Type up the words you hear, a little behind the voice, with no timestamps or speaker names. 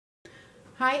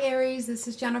Hi Aries, this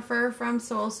is Jennifer from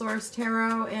Soul Source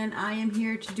Tarot, and I am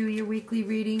here to do your weekly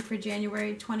reading for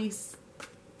January 29th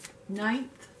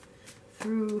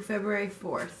through February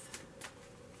 4th.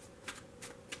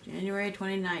 January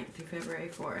 29th through February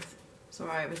 4th.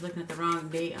 Sorry, I was looking at the wrong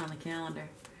date on the calendar.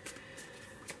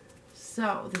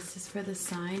 So, this is for the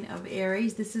sign of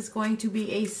Aries. This is going to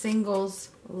be a singles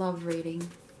love reading.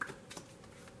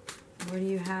 What do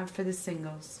you have for the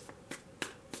singles?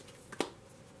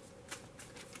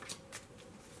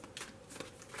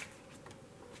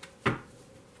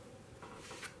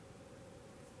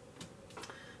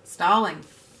 Stalling.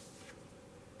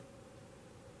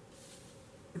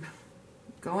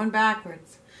 Going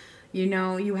backwards. You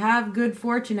know, you have good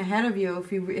fortune ahead of you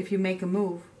if you make a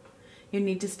move. You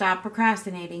need to stop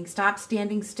procrastinating. Stop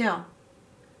standing still.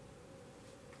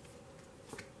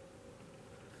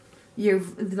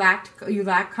 You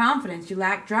lack confidence. You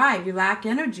lack drive. You lack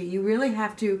energy. You really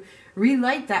have to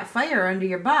relight that fire under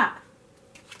your butt.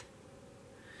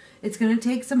 It's going to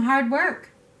take some hard work.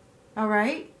 All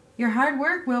right? Your hard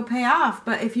work will pay off,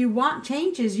 but if you want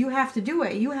changes, you have to do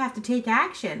it. You have to take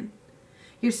action.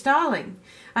 You're stalling.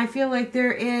 I feel like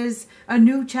there is a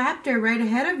new chapter right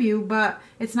ahead of you, but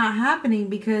it's not happening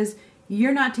because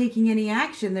you're not taking any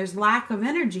action. There's lack of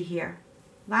energy here.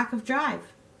 Lack of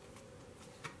drive.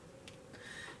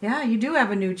 Yeah, you do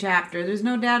have a new chapter. There's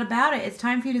no doubt about it. It's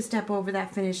time for you to step over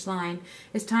that finish line.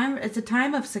 It's a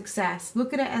time of success.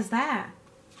 Look at it as that.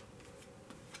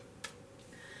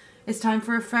 It's time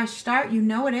for a fresh start. You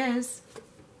know it is.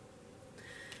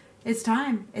 It's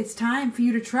time. It's time for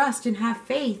you to trust and have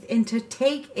faith and to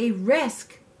take a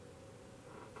risk.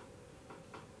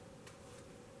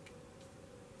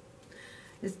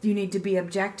 You need to be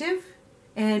objective,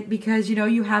 and because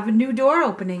you have a new door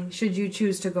opening should you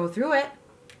choose to go through it.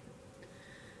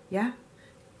 Yeah.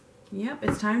 Yep,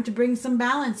 it's time to bring some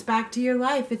balance back to your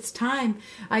life. It's time.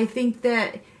 I think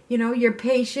that, your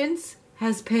patience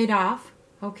has paid off.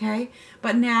 Okay,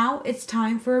 but now it's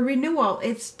time for a renewal.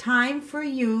 It's time for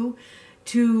you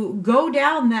to go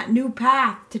down that new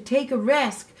path, to take a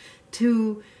risk,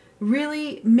 to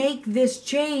really make this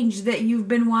change that you've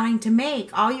been wanting to make.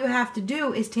 All you have to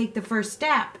do is take the first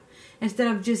step.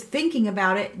 Instead of just thinking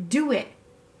about it, do it.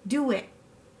 Do it.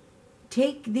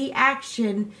 Take the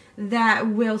action that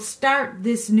will start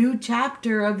this new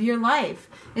chapter of your life.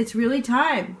 It's really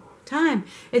time. Time.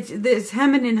 It's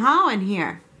hemming and hawing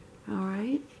here. All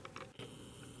right.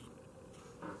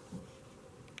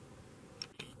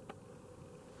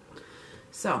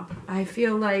 So, I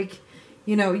feel like,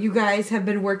 you guys have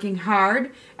been working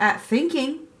hard at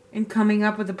thinking and coming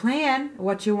up with a plan,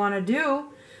 what you want to do,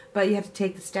 but you have to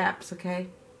take the steps, okay?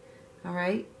 All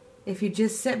right? If you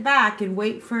just sit back and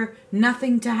wait for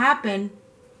nothing to happen,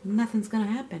 nothing's going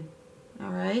to happen.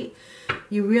 All right?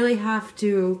 You really have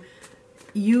to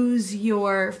use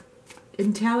your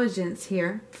intelligence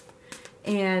here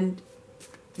and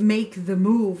make the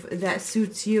move that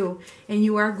suits you. And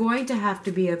you are going to have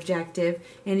to be objective,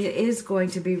 and it is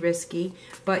going to be risky,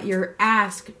 but you're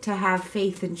asked to have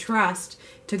faith and trust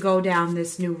to go down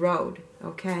this new road,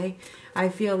 okay? I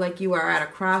feel like you are at a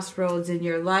crossroads in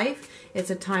your life.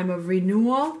 It's a time of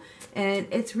renewal, and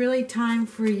it's really time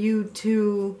for you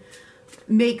to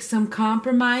make some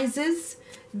compromises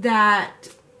that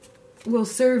will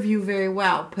serve you very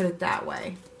well, put it that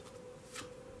way.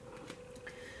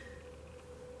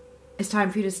 It's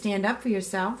time for you to stand up for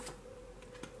yourself,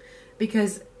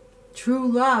 because true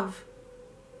love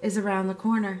is around the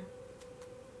corner.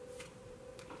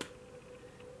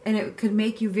 And it could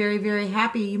make you very, very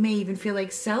happy. You may even feel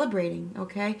like celebrating,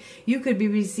 okay? You could be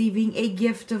receiving a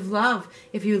gift of love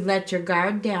if you let your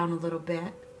guard down a little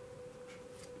bit.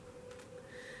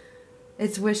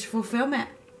 It's wish fulfillment,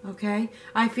 okay?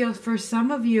 I feel for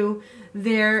some of you,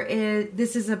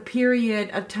 this is a period,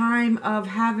 a time of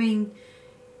having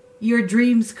your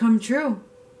dreams come true.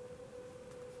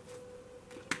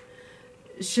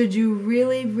 Should you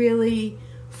really, really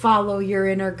follow your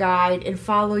inner guide and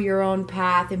follow your own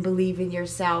path and believe in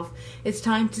yourself, it's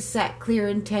time to set clear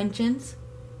intentions,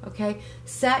 okay?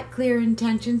 Set clear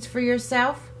intentions for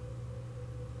yourself.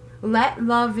 Let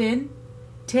love in.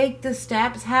 Take the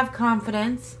steps. Have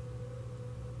confidence.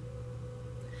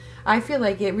 I feel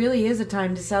like it really is a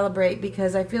time to celebrate,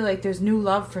 because I feel like there's new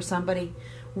love for somebody.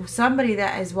 Somebody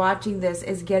that is watching this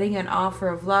is getting an offer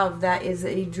of love that is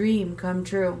a dream come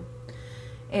true.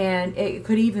 And it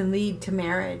could even lead to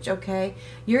marriage, okay?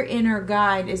 Your inner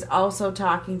guide is also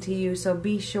talking to you, so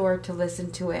be sure to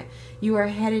listen to it. You are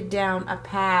headed down a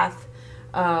path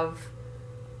of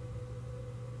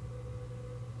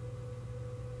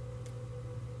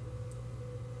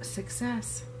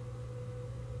success.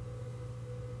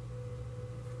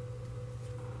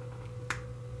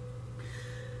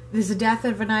 There's a death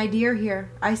of an idea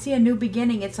here. I see a new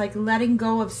beginning. It's like letting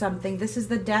go of something. This is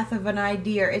the death of an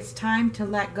idea. It's time to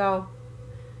let go.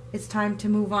 It's time to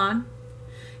move on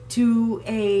to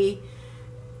a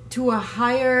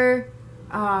higher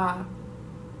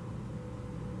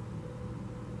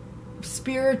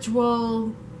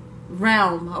spiritual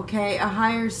realm, okay? A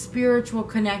higher spiritual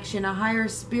connection, a higher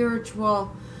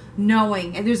spiritual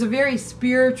knowing. And there's a very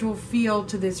spiritual feel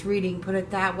to this reading, put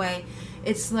it that way.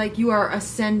 It's like you are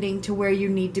ascending to where you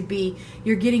need to be.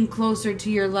 You're getting closer to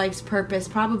your life's purpose,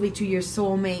 probably to your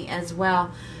soulmate as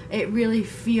well. It really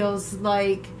feels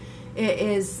like it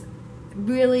is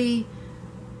really...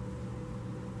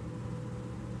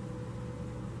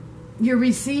 You're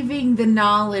receiving the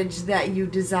knowledge that you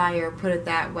desire, put it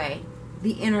that way.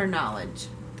 The inner knowledge.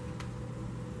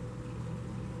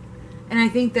 And I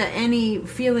think that any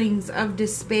feelings of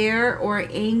despair or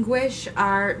anguish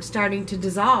are starting to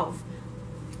dissolve.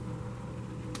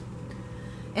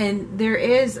 And there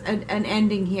is an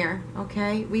ending here,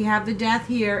 okay? We have the death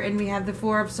here and we have the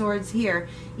Four of Swords here.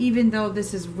 Even though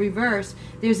this is reversed,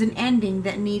 there's an ending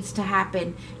that needs to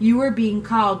happen. You are being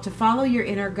called to follow your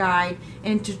inner guide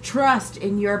and to trust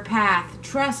in your path,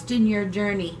 trust in your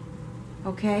journey,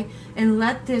 okay? And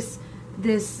let this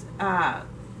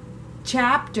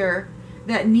chapter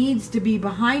that needs to be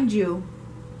behind you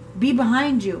be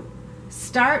behind you.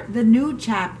 Start the new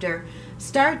chapter.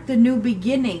 Start the new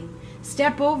beginning.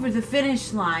 Step over the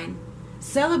finish line.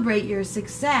 Celebrate your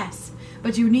success.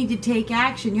 But you need to take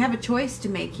action. You have a choice to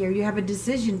make here. You have a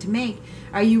decision to make.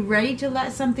 Are you ready to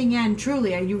let something end?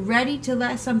 Truly, are you ready to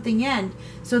let something end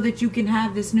so that you can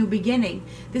have this new beginning?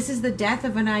 This is the death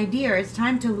of an idea. It's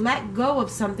time to let go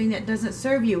of something that doesn't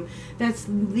serve you. That's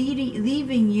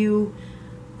leaving you,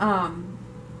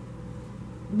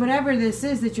 whatever this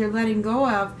is that you're letting go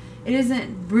of. It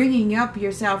isn't bringing up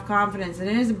your self-confidence. It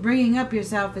isn't bringing up your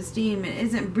self-esteem. It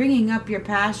isn't bringing up your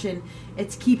passion.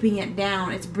 It's keeping it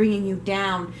down. It's bringing you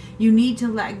down. You need to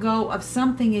let go of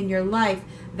something in your life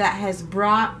that has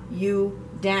brought you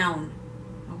down.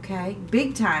 Okay?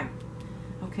 Big time.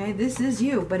 Okay? This is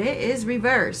you, but it is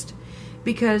reversed.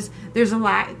 Because there's a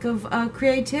lack of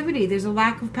creativity. There's a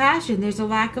lack of passion. There's a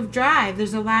lack of drive.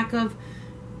 There's a lack of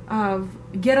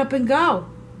get up and go.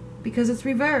 Because it's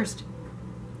reversed.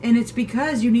 And it's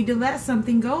because you need to let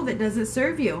something go that doesn't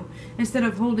serve you. Instead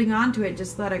of holding on to it,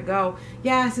 just let it go.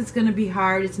 Yes, it's going to be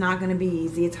hard. It's not going to be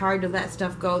easy. It's hard to let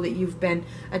stuff go that you've been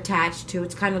attached to.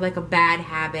 It's kind of like a bad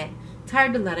habit. It's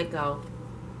hard to let it go.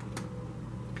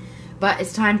 But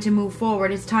it's time to move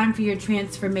forward. It's time for your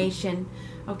transformation.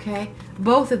 Okay?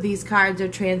 Both of these cards are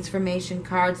transformation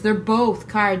cards. They're both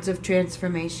cards of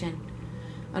transformation.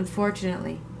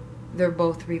 Unfortunately, they're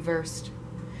both reversed.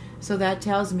 So that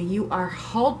tells me you are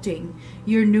halting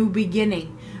your new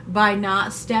beginning by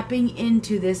not stepping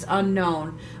into this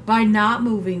unknown, by not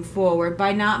moving forward,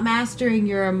 by not mastering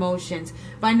your emotions,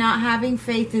 by not having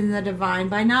faith in the divine,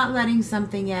 by not letting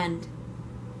something end.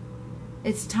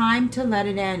 It's time to let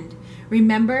it end.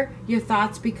 Remember, your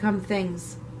thoughts become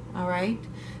things. All right?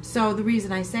 So the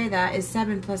reason I say that is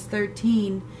 7 plus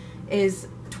 13 is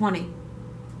 20.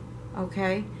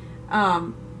 Okay?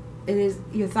 It is,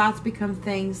 your thoughts become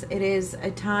things. It is a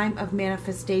time of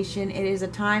manifestation. It is a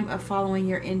time of following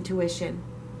your intuition.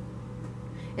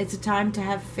 It's a time to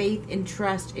have faith and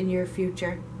trust in your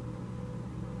future.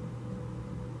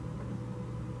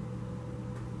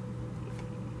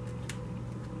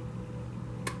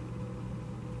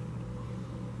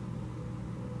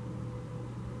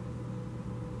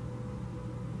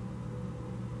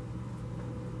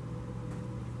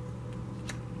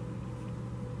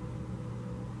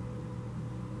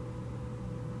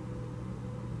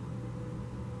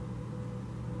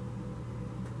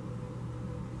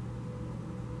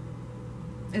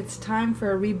 It's time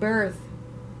for a rebirth.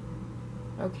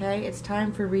 Okay? It's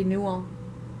time for renewal.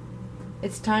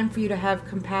 It's time for you to have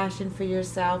compassion for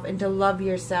yourself and to love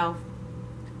yourself.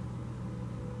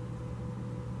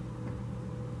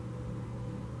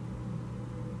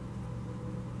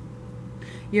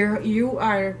 You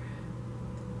are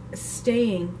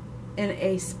staying in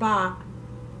a spot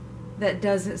that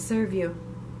doesn't serve you,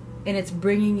 and it's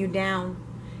bringing you down.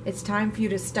 It's time for you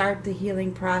to start the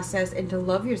healing process and to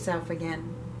love yourself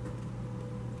again.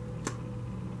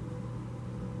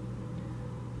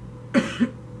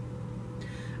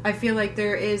 I feel like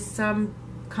there is some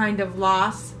kind of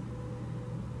loss,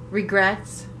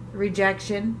 regrets,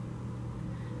 rejection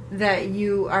that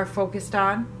you are focused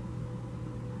on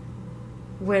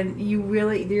when you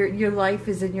really, your life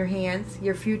is in your hands.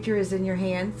 Your future is in your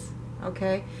hands.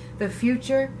 Okay? The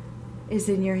future is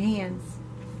in your hands.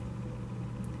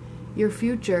 Your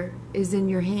future is in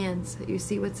your hands. You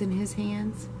see what's in his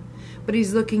hands? But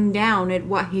he's looking down at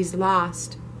what he's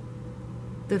lost.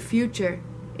 The future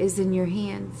is in your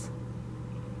hands.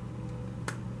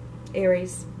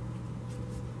 Aries.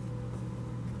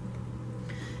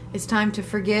 It's time to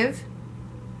forgive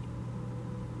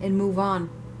and move on.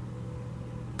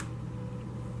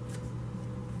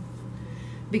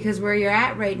 Because where you're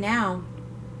at right now,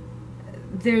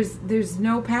 there's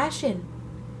no passion.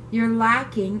 You're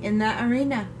lacking in that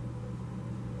arena.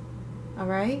 All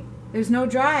right? There's no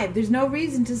drive. There's no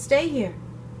reason to stay here.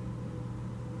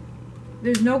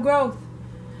 There's no growth.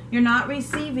 You're not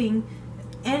receiving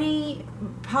any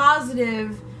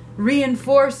positive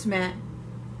reinforcement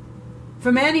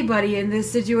from anybody in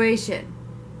this situation.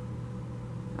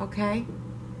 Okay?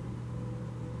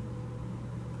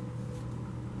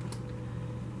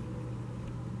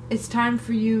 It's time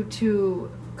for you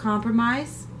to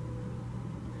compromise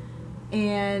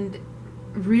and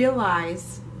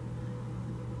realize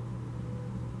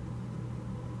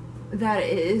that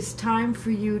it is time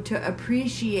for you to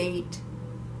appreciate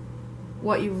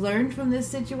what you've learned from this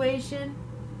situation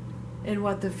and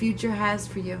what the future has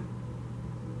for you.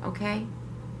 Okay?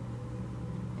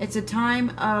 It's a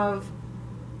time of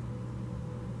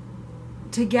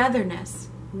togetherness,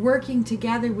 working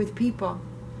together with people,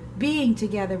 being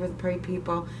together with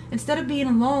people instead of being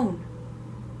alone.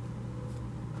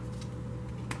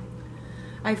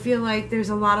 I feel like there's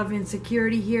a lot of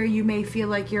insecurity here. You may feel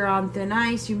like you're on thin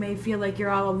ice. You may feel like you're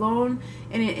all alone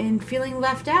and feeling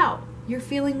left out. You're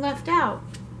feeling left out.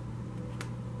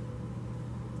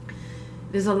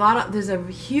 There's a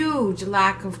huge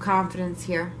lack of confidence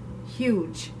here.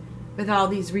 Huge. With all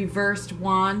these reversed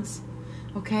wands.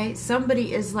 Okay?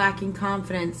 Somebody is lacking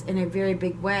confidence in a very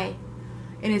big way.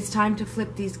 And it's time to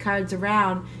flip these cards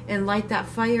around and light that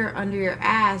fire under your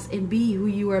ass and be who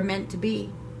you are meant to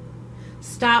be.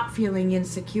 Stop feeling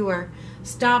insecure.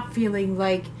 Stop feeling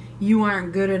like you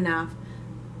aren't good enough.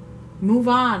 Move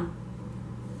on.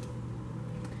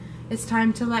 It's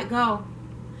time to let go.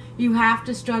 You have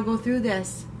to struggle through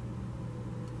this.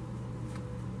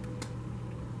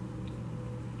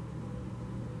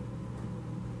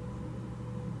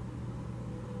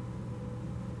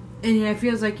 And it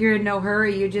feels like you're in no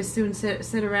hurry. You just soon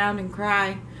sit around and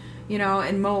cry, you know,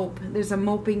 and mope. There's a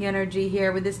moping energy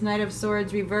here. With this Knight of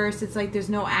Swords reversed, it's like there's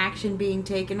no action being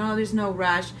taken. Oh, there's no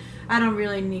rush. I don't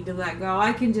really need to let go.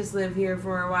 I can just live here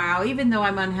for a while. Even though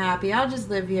I'm unhappy, I'll just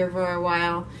live here for a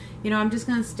while. You know, I'm just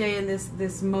going to stay in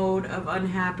this mode of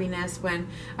unhappiness when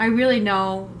I really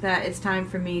know that it's time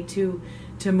for me to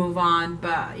move on.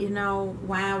 But, you know,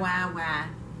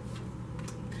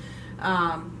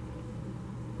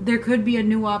 there could be a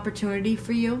new opportunity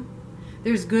for you.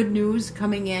 There's good news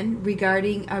coming in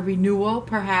regarding a renewal.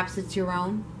 Perhaps it's your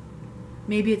own.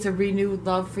 Maybe it's a renewed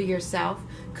love for yourself.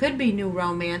 Could be new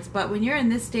romance. But when you're in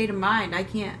this state of mind, I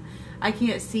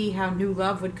can't see how new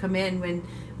love would come in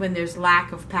when there's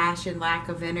lack of passion, lack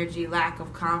of energy, lack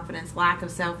of confidence, lack of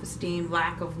self-esteem,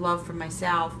 lack of love for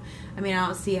myself. I mean, I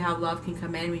don't see how love can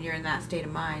come in when you're in that state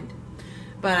of mind.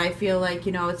 But I feel like,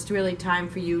 you know, it's really time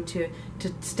for you to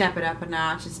step it up a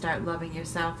notch and start loving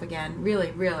yourself again.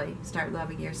 Really, really start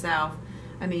loving yourself.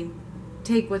 I mean,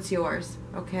 take what's yours,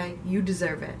 okay? You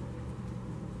deserve it.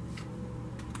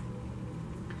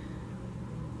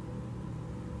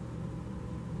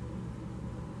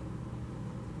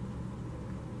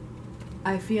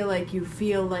 I feel like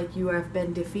you have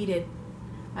been defeated.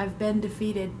 I've been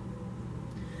defeated.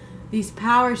 These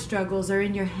power struggles are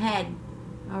in your head.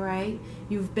 All right?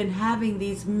 You've been having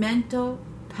these mental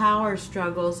power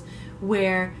struggles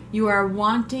where you are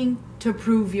wanting to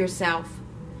prove yourself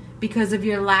because of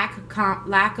your lack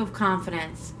of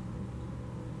confidence.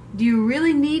 Do you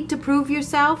really need to prove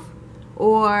yourself,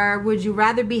 or would you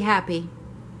rather be happy?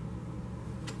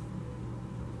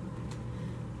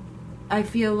 I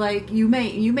feel like you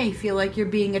may feel like you're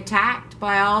being attacked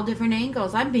by all different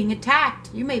angles. I'm being attacked.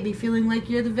 You may be feeling like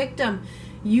you're the victim.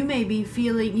 You may be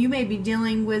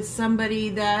dealing with somebody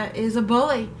that is a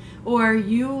bully, or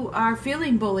you are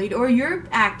feeling bullied, or you're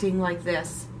acting like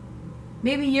this.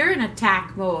 Maybe you're in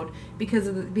attack mode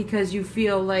because you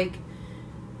feel like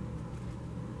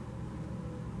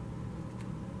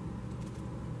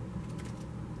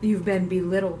you've been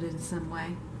belittled in some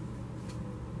way.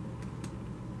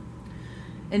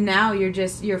 And now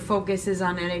your focus is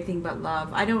on anything but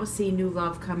love. I don't see new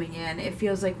love coming in. It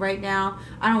feels like right now,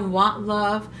 I don't want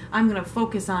love. I'm going to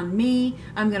focus on me.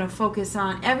 I'm going to focus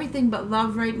on everything but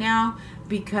love right now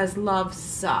because love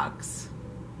sucks.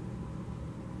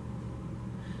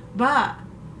 But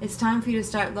It's time for you to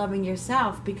start loving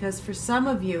yourself, because for some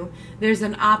of you, there's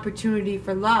an opportunity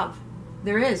for love.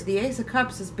 There is. The Ace of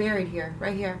Cups is buried here,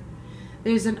 right here.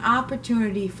 There's an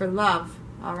opportunity for love,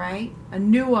 all right? A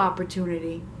new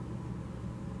opportunity.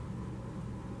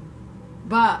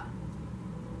 But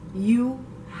you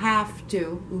have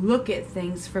to look at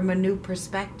things from a new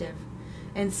perspective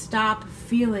and stop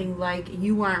feeling like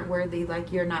you aren't worthy,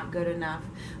 like you're not good enough,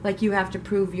 like you have to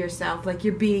prove yourself, like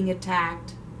you're being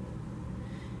attacked.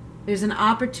 There's an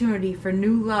opportunity for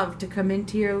new love to come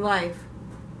into your life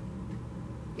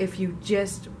if you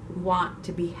just want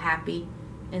to be happy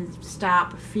and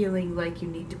stop feeling like you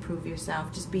need to prove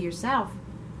yourself. Just be yourself.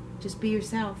 Just be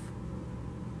yourself.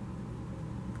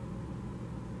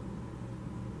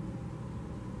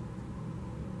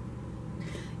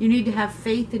 You need to have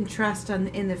faith and trust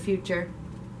in the future.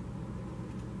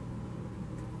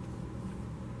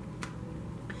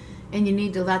 And you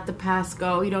need to let the past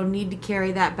go. You don't need to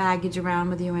carry that baggage around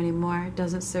with you anymore. It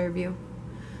doesn't serve you.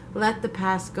 Let the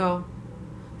past go.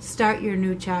 Start your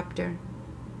new chapter.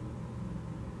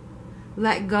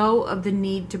 Let go of the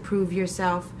need to prove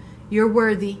yourself. You're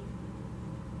worthy.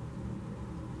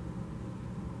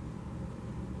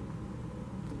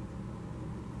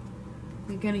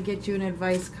 We're going to get you an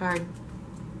advice card.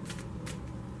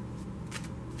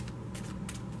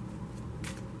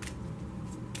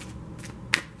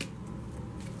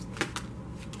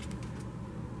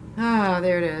 Ah,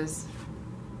 there it is.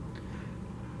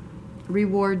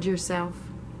 Reward yourself.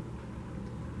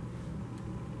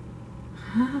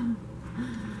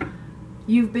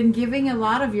 You've been giving a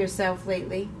lot of yourself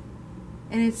lately,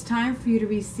 and it's time for you to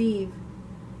receive.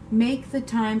 Make the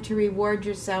time to reward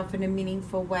yourself in a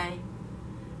meaningful way.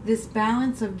 This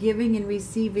balance of giving and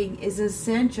receiving is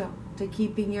essential to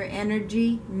keeping your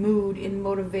energy, mood, and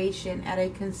motivation at a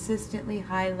consistently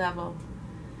high level.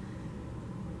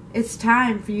 It's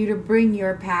time for you to bring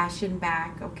your passion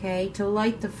back, okay? To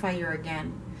light the fire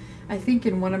again. I think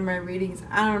in one of my readings,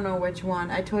 I don't know which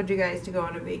one, I told you guys to go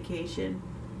on a vacation.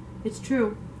 It's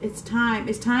true. It's time.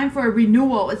 It's time for a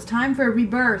renewal. It's time for a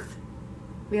rebirth.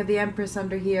 We have the Empress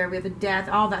under here. We have the Death,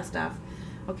 all that stuff,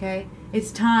 okay?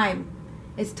 It's time.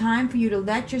 It's time for you to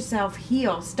let yourself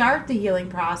heal. Start the healing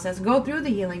process. Go through the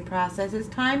healing process. It's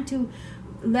time to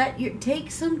take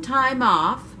some time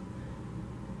off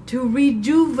to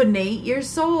rejuvenate your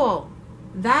soul.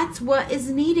 That's what is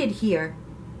needed here.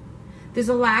 There's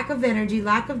a lack of energy,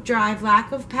 lack of drive,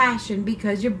 lack of passion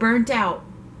because you're burnt out.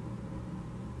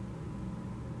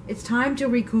 It's time to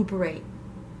recuperate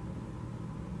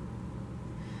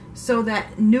so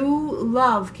that new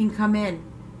love can come in.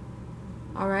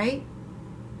 All right?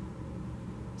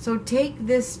 So take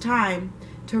this time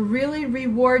to really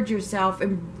reward yourself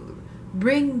and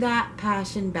bring that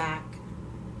passion back.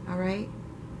 All right?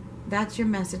 That's your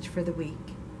message for the week.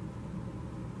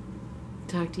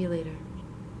 Talk to you later.